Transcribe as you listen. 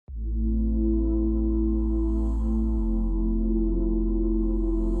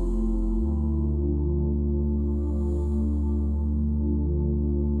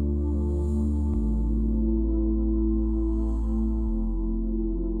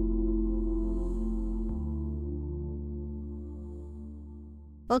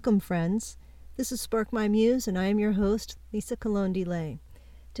Welcome, friends. This is Spark My Muse, and I am your host, Lisa Colon-DeLay.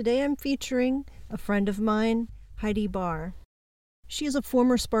 Today I'm featuring a friend of mine, Heidi Barr. She is a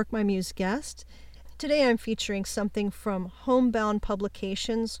former Spark My Muse guest. Today I'm featuring something from Homebound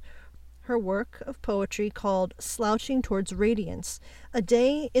Publications, her work of poetry called Slouching Towards Radiance, a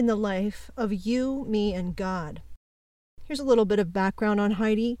day in the life of you, me, and God. Here's a little bit of background on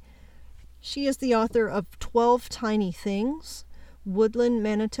Heidi. She is the author of 12 Tiny Things, Woodland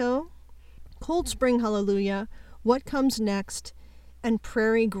Manitou, Cold Spring Hallelujah, What Comes Next, and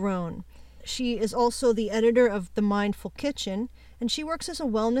Prairie Grown. She is also the editor of The Mindful Kitchen, and she works as a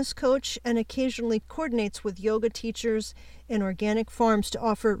wellness coach and occasionally coordinates with yoga teachers and organic farms to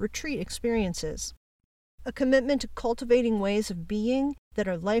offer retreat experiences. A commitment to cultivating ways of being that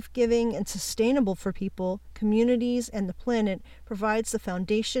are life-giving and sustainable for people, communities, and the planet provides the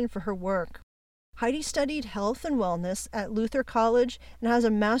foundation for her work. Heidi studied health and wellness at Luther College and has a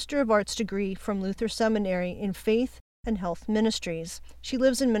Master of Arts degree from Luther Seminary in Faith and Health Ministries. She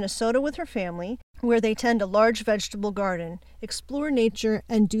lives in Minnesota with her family, where they tend a large vegetable garden, explore nature,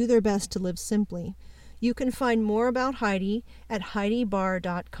 and do their best to live simply. You can find more about Heidi at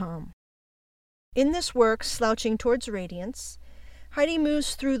HeidiBarr.com. In this work, Slouching Towards Radiance, Heidi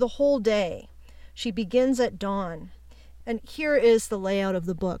moves through the whole day. She begins at dawn. And here is the layout of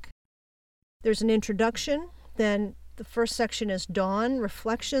the book. There's an introduction, then the first section is dawn,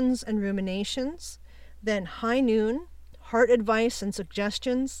 reflections, and ruminations, then high noon, heart advice and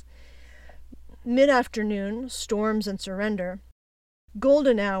suggestions, mid-afternoon, storms and surrender,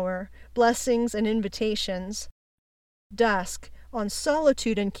 golden hour, blessings and invitations, dusk, on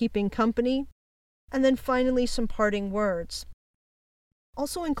solitude and keeping company, and then finally some parting words.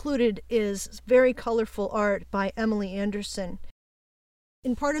 Also included is very colorful art by Emily Anderson.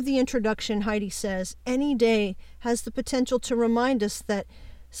 In part of the introduction, Heidi says, any day has the potential to remind us that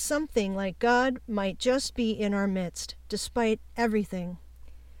something like God might just be in our midst, despite everything.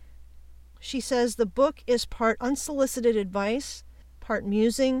 She says the book is part unsolicited advice, part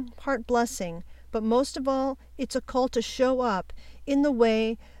musing, part blessing, but most of all, it's a call to show up in the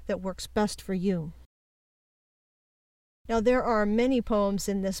way that works best for you. Now, there are many poems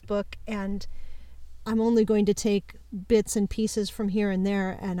in this book, and I'm only going to take bits and pieces from here and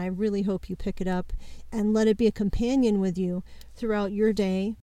there, and I really hope you pick it up and let it be a companion with you throughout your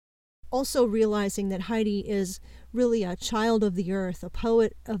day. Also realizing that Heidi is really a child of the earth, a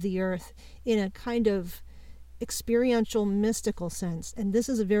poet of the earth, in a kind of experiential, mystical sense. And this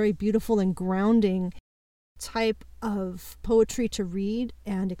is a very beautiful and grounding type of poetry to read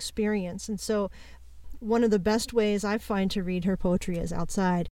and experience. And so one of the best ways I find to read her poetry is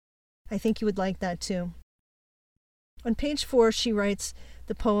outside. I think you would like that too. On page 4, she writes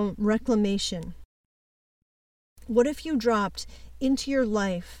the poem Reclamation. What if you dropped into your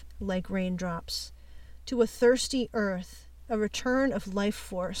life like raindrops, to a thirsty earth, a return of life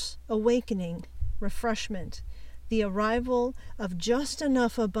force, awakening, refreshment, the arrival of just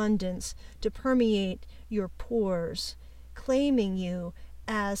enough abundance to permeate your pores, claiming you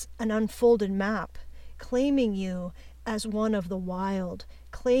as an unfolded map, claiming you as one of the wild,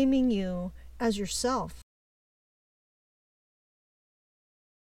 claiming you as yourself.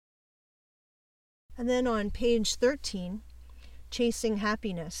 And then on page 13, Chasing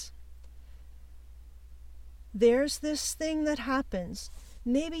Happiness. There's this thing that happens,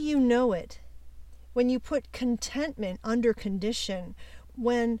 maybe you know it, when you put contentment under condition,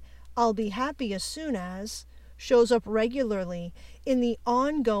 when I'll be happy as soon as shows up regularly in the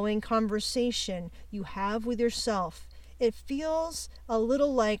ongoing conversation you have with yourself. It feels a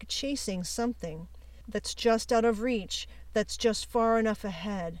little like chasing something that's just out of reach, that's just far enough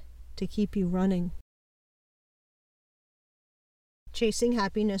ahead to keep you running. Chasing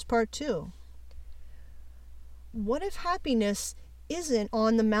Happiness, Part 2. What if happiness isn't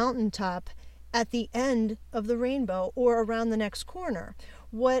on the mountaintop at the end of the rainbow or around the next corner?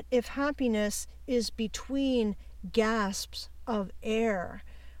 What if happiness is between gasps of air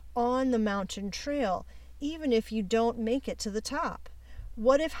on the mountain trail, even if you don't make it to the top?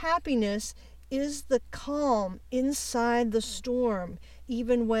 What if happiness is the calm inside the storm,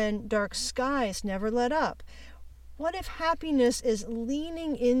 even when dark skies never let up? What if happiness is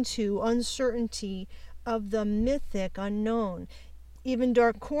leaning into uncertainty of the mythic unknown, even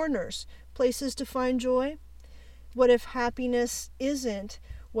dark corners, places to find joy? What if happiness isn't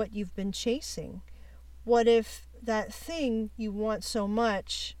what you've been chasing? What if that thing you want so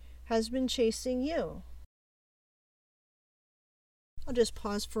much has been chasing you? I'll just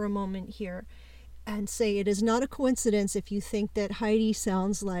pause for a moment here and say it is not a coincidence if you think that Heidi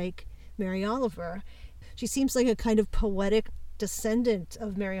sounds like Mary Oliver. She seems like a kind of poetic descendant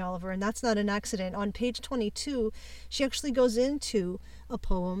of Mary Oliver, and that's not an accident. On page 22, she actually goes into a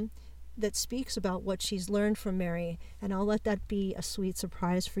poem that speaks about what she's learned from Mary, and I'll let that be a sweet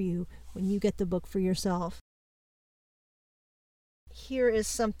surprise for you when you get the book for yourself. Here is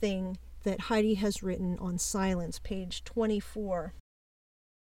something that Heidi has written on silence, page 24.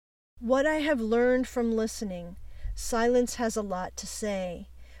 What I have learned from listening, silence has a lot to say.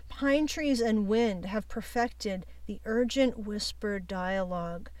 Pine trees and wind have perfected the urgent whispered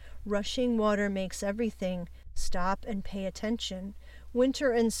dialogue. Rushing water makes everything stop and pay attention.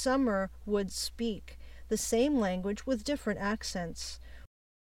 Winter and summer would speak the same language with different accents.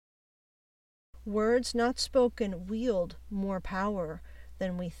 Words not spoken wield more power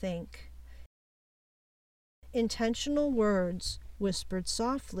than we think. Intentional words, whispered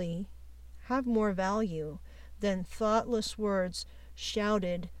softly, have more value than thoughtless words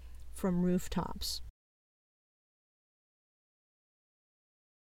shouted from rooftops.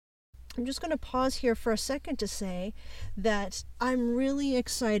 I'm just going to pause here for a second to say that I'm really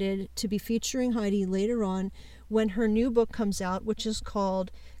excited to be featuring Heidi later on when her new book comes out, which is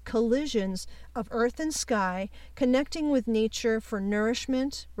called Collisions of Earth and Sky, Connecting with Nature for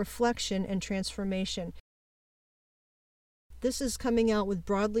Nourishment, Reflection, and Transformation. This is coming out with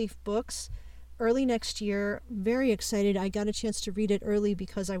Broadleaf Books early next year. Very excited. I got a chance to read it early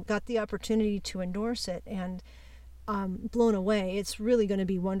because I got the opportunity to endorse it, and blown away. It's really going to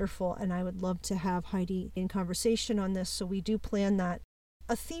be wonderful, and I would love to have Heidi in conversation on this, so we do plan that.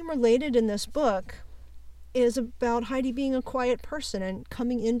 A theme related in this book is about Heidi being a quiet person and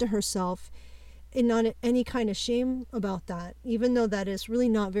coming into herself and not any kind of shame about that, even though that is really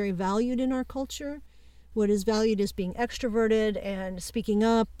not very valued in our culture. What is valued is being extroverted and speaking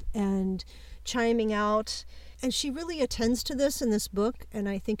up and chiming out. And she really attends to this in this book, and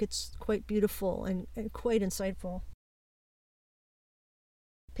I think it's quite beautiful and quite insightful.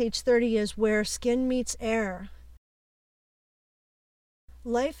 Page 30 is Where Skin Meets Air.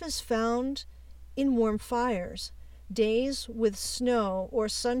 Life is found in warm fires, days with snow or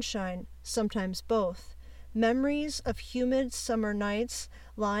sunshine, sometimes both. Memories of humid summer nights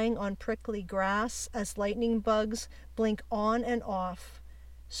lying on prickly grass as lightning bugs blink on and off.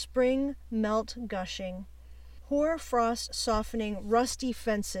 Spring melt gushing. Hoar frost softening rusty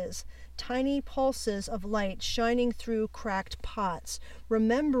fences, tiny pulses of light shining through cracked pots,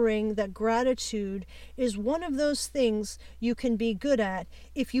 remembering that gratitude is one of those things you can be good at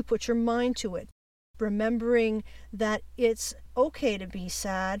if you put your mind to it. Remembering that it's okay to be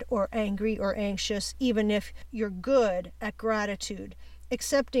sad or angry or anxious, even if you're good at gratitude.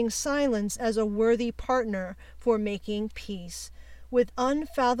 Accepting silence as a worthy partner for making peace with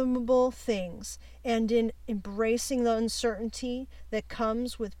unfathomable things, and in embracing the uncertainty that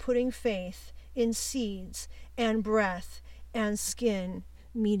comes with putting faith in seeds and breath and skin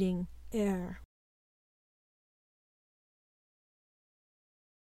meeting air.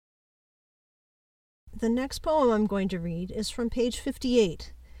 The next poem I'm going to read is from page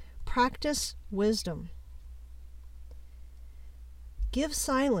 58, Practice Wisdom. Give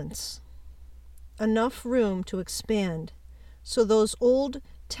silence enough room to expand, so those old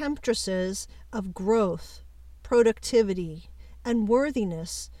temptresses of growth, productivity, and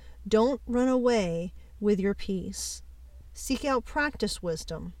worthiness don't run away with your peace. Seek out practice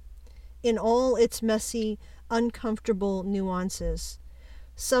wisdom in all its messy, uncomfortable nuances.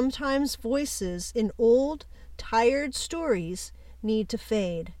 Sometimes voices in old, tired stories need to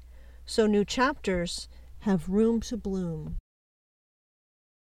fade, so new chapters have room to bloom.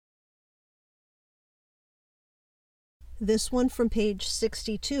 This one from page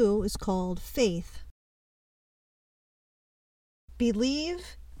 62 is called Faith.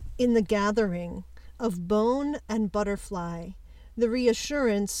 Believe in the gathering of bone and butterfly, the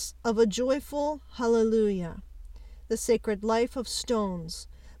reassurance of a joyful hallelujah, the sacred life of stones.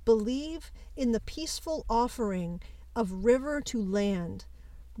 Believe in the peaceful offering of river to land,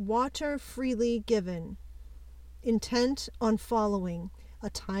 water freely given, intent on following a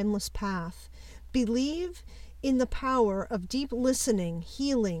timeless path. Believe in the power of deep listening,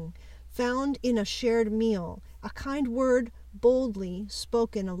 healing, found in a shared meal, a kind word boldly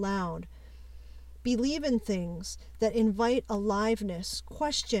spoken aloud. Believe in things that invite aliveness,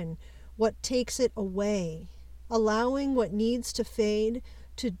 question what takes it away, allowing what needs to fade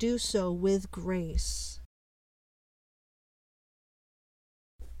to do so with grace.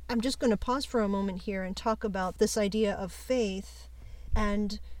 I'm just going to pause for a moment here and talk about this idea of faith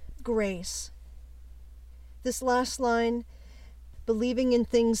and grace. This last line, believing in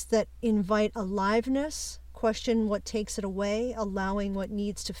things that invite aliveness, question what takes it away, allowing what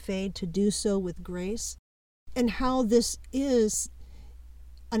needs to fade to do so with grace. and how this is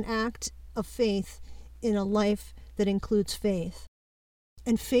an act of faith in a life that includes faith.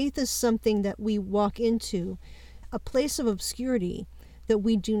 And faith is something that we walk into, a place of obscurity that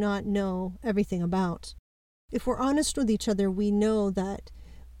we do not know everything about. If we're honest with each other, we know that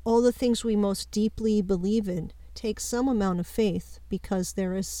all the things we most deeply believe in take some amount of faith, because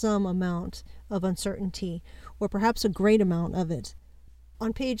there is some amount of uncertainty, or perhaps a great amount of it.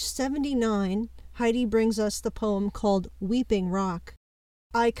 On page 79, Heidi brings us the poem called Weeping Rock.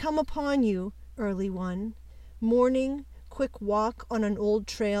 I come upon you, early one, morning, quick walk on an old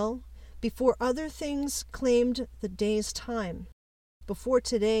trail, before other things claimed the day's time. Before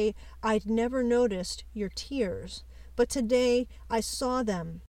today, I'd never noticed your tears, but today I saw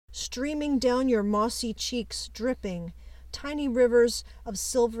them, streaming down your mossy cheeks, dripping, tiny rivers of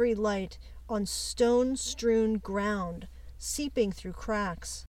silvery light on stone-strewn ground, seeping through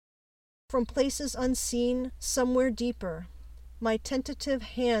cracks. From places unseen, somewhere deeper, my tentative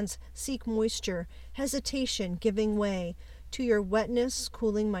hands seek moisture, hesitation giving way to your wetness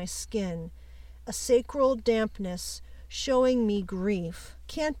cooling my skin, a sacral dampness showing me grief.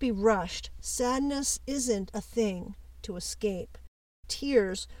 Can't be rushed. Sadness isn't a thing to escape.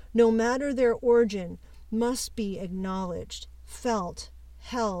 Tears, no matter their origin, must be acknowledged, felt,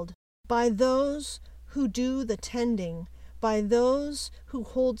 held by those who do the tending, by those who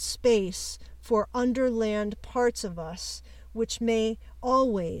hold space for underland parts of us which may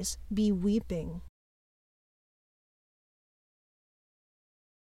always be weeping.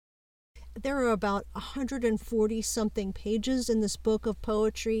 There are about 140-something pages in this book of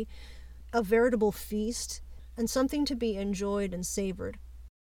poetry, a veritable feast, and something to be enjoyed and savored.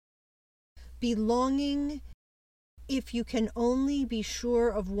 Belonging, if you can only be sure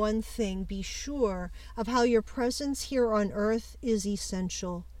of one thing, be sure of how your presence here on earth is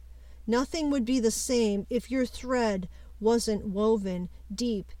essential. Nothing would be the same if your thread wasn't woven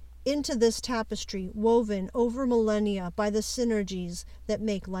deep into this tapestry, woven over millennia by the synergies that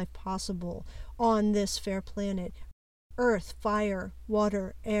make life possible on this fair planet. Earth, fire,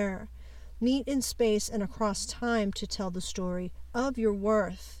 water, air meet in space and across time to tell the story of your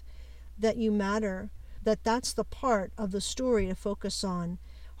worth, that you matter, that's the part of the story to focus on.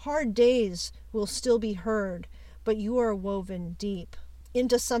 Hard days will still be heard, but you are woven deep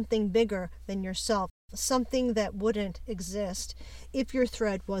into something bigger than yourself, something that wouldn't exist if your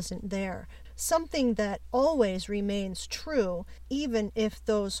thread wasn't there, something that always remains true even if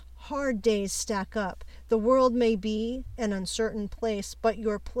those hard days stack up. The world may be an uncertain place, but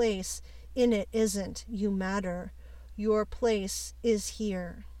your place in it isn't. You matter. Your place is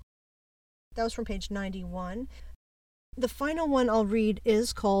here. That was from page 91. The final one I'll read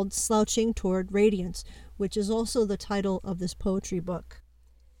is called Slouching Toward Radiance, which is also the title of this poetry book.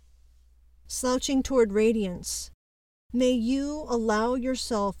 Slouching toward radiance. May you allow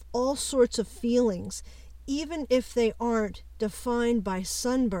yourself all sorts of feelings, even if they aren't defined by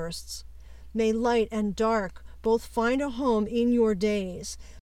sunbursts. May light and dark both find a home in your days.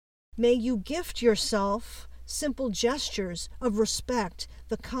 May you gift yourself simple gestures of respect,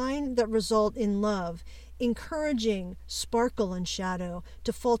 the kind that result in love, encouraging sparkle and shadow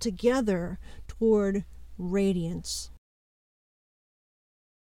to fall together toward radiance.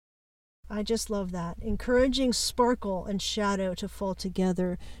 I just love that. Encouraging sparkle and shadow to fall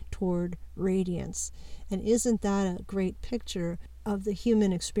together toward radiance. And isn't that a great picture of the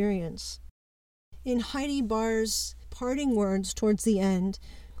human experience? In Heidi Barr's parting words towards the end,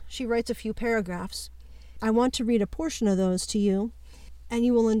 she writes a few paragraphs. I want to read a portion of those to you, and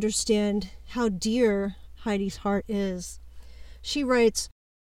you will understand how dear Heidi's heart is. She writes,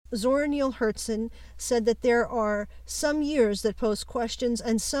 Zora Neale Hurston said that there are some years that pose questions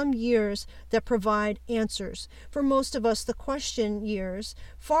and some years that provide answers. For most of us, the question years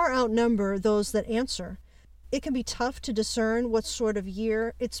far outnumber those that answer. It can be tough to discern what sort of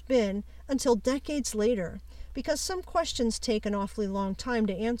year it's been until decades later, because some questions take an awfully long time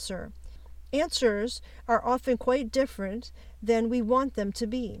to answer. Answers are often quite different than we want them to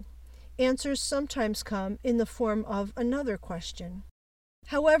be. Answers sometimes come in the form of another question.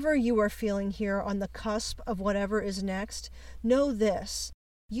 However you are feeling here on the cusp of whatever is next, know this: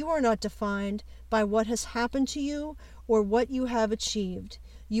 you are not defined by what has happened to you or what you have achieved.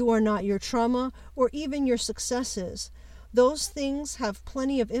 You are not your trauma or even your successes. Those things have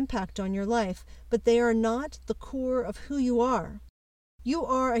plenty of impact on your life, but they are not the core of who you are. You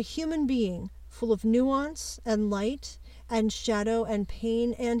are a human being full of nuance and light and shadow and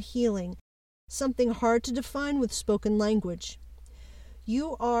pain and healing, something hard to define with spoken language.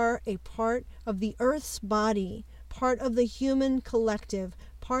 You are a part of the Earth's body, part of the human collective,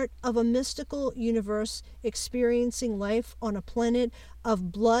 part of a mystical universe experiencing life on a planet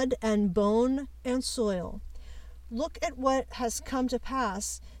of blood and bone and soil. Look at what has come to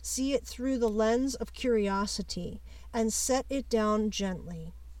pass, see it through the lens of curiosity, and set it down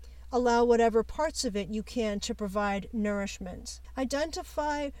gently. Allow whatever parts of it you can to provide nourishment.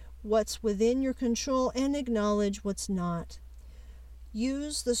 Identify what's within your control and acknowledge what's not.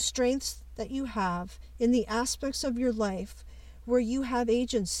 Use the strengths that you have in the aspects of your life where you have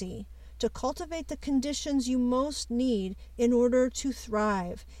agency to cultivate the conditions you most need in order to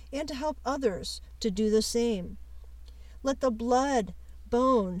thrive and to help others to do the same. Let the blood,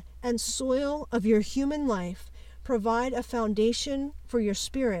 bone, and soil of your human life provide a foundation for your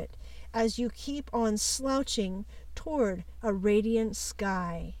spirit as you keep on slouching toward a radiant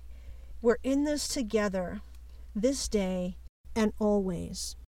sky. We're in this together, this day and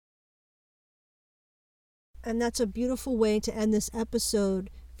always. And that's a beautiful way to end this episode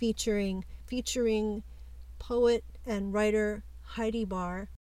featuring poet and writer Heidi Barr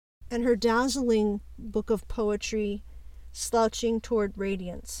and her dazzling book of poetry, Slouching Toward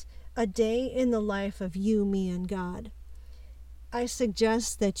Radiance, a day in the life of you, me, and God. I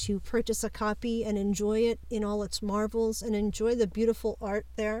suggest that you purchase a copy and enjoy it in all its marvels and enjoy the beautiful art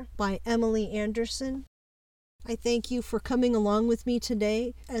there by Emily Anderson. I thank you for coming along with me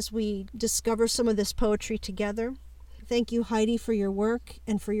today as we discover some of this poetry together. Thank you, Heidi, for your work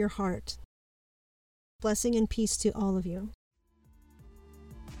and for your heart. Blessing and peace to all of you.